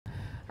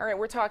All right,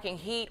 we're talking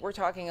heat, we're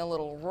talking a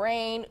little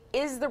rain.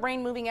 Is the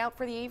rain moving out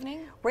for the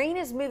evening? Rain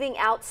is moving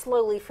out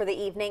slowly for the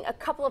evening. A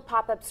couple of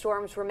pop-up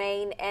storms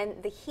remain,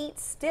 and the heat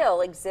still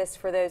exists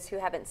for those who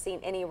haven't seen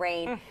any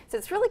rain. So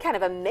it's really kind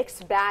of a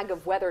mixed bag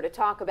of weather to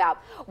talk about.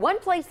 One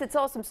place that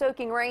saw some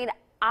soaking rain,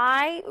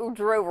 I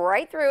drove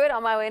right through it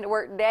on my way into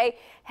work today.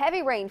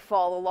 Heavy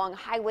rainfall along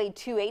Highway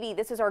 280.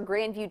 This is our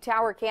Grandview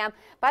Tower cam.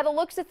 By the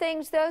looks of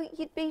things, though,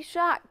 you'd be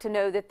shocked to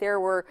know that there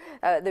were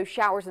those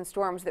showers and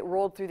storms that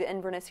rolled through the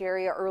Inverness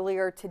area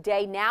earlier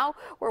today. Now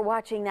we're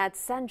watching that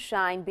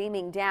sunshine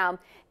beaming down.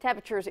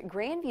 Temperatures at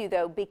Grandview,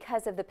 though,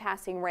 because of the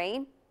passing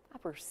rain,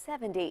 upper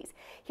 70s.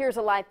 Here's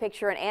a live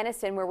picture in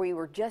Anniston where we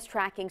were just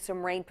tracking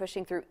some rain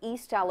pushing through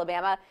East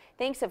Alabama.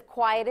 Things have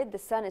quieted. The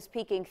sun is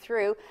peeking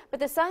through, but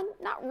the sun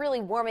not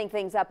really warming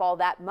things up all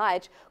that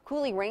much.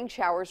 Cooling rain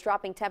showers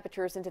dropping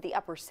temperatures into the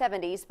upper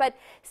 70s, but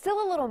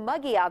still a little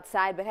muggy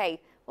outside. But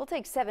hey, we'll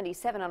take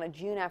 77 on a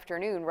June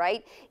afternoon,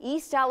 right?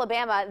 East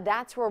Alabama,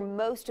 that's where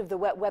most of the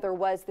wet weather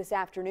was this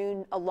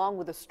afternoon, along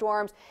with the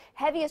storms.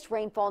 Heaviest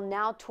rainfall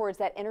now towards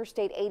that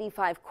Interstate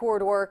 85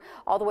 corridor,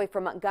 all the way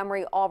from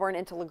Montgomery, Auburn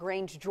into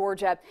LaGrange,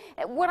 Georgia.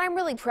 And what I'm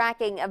really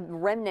tracking of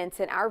remnants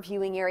in our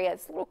viewing area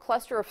is a little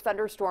cluster of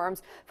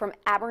thunderstorms from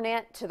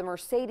Abernant to the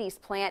Mercedes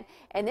plant.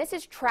 And this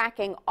is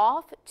tracking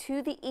off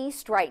to the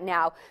east right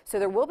now. So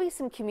there will be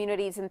some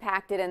communities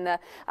impacted in the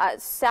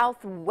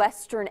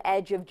southwestern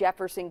edge of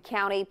Jefferson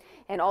County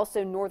and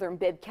also northern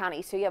Bibb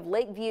County. So you have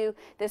Lakeview.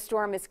 This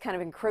storm is kind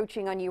of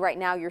encroaching on you right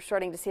now. You're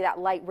starting to see that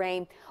light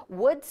rain.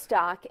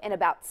 Woodstock in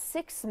about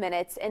 6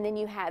 minutes, and then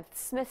you have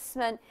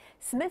Smithson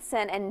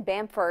and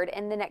Bamford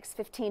in the next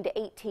 15 to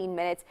 18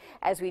 minutes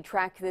as we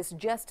track this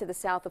just to the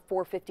south of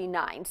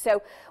 459.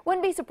 So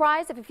wouldn't be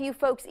surprised if a few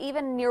folks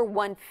even near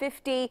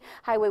 150,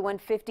 Highway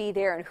 150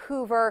 there in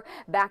Hoover,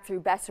 back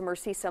through Bessemer,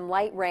 see some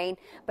light rain.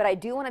 But I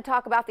do want to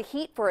talk about the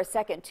heat for a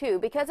second too.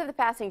 Because of the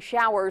passing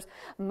showers,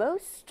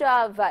 most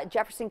of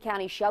Jefferson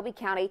County, Shelby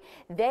County,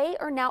 they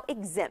are now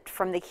exempt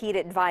from the heat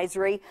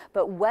advisory,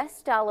 but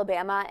West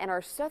Alabama and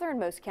our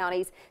southernmost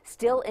counties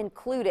still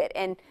included.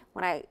 And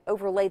when I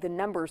overlay the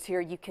numbers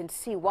here, you can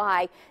see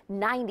why.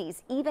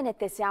 90s, even at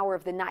this hour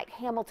of the night.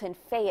 Hamilton,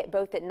 Fayette,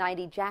 both at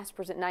 90,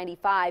 Jasper's at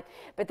 95.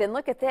 But then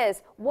look at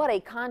this. What a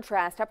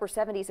contrast. Upper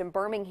 70s in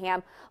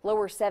Birmingham,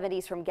 lower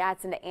 70s from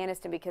Gadsden to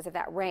Anniston because of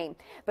that rain.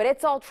 But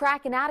it's all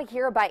tracking out of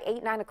here by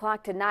 8, 9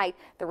 o'clock tonight.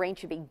 The rain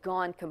should be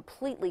gone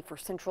completely for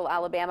central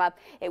Alabama.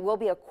 It will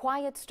be a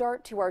quiet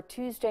start to our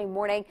Tuesday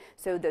morning.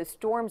 So those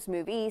storms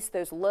move east.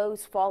 Those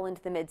lows fall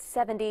into the mid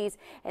 70s.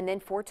 And then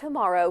for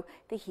tomorrow,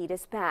 the heat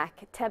is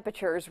back.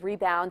 Temperatures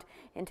rebound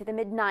into the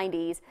mid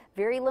 90s.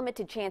 Very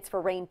limited chance for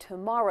rain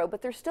tomorrow,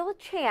 but there's still a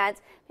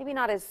chance. Maybe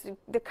not as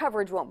the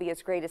coverage won't be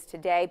as great as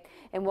today,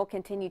 and we'll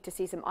continue to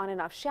see some on and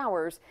off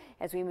showers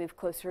as we move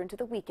closer into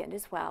the weekend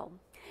as well.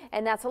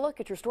 And that's a look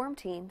at your Storm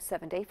Team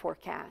 7-day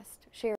forecast. Share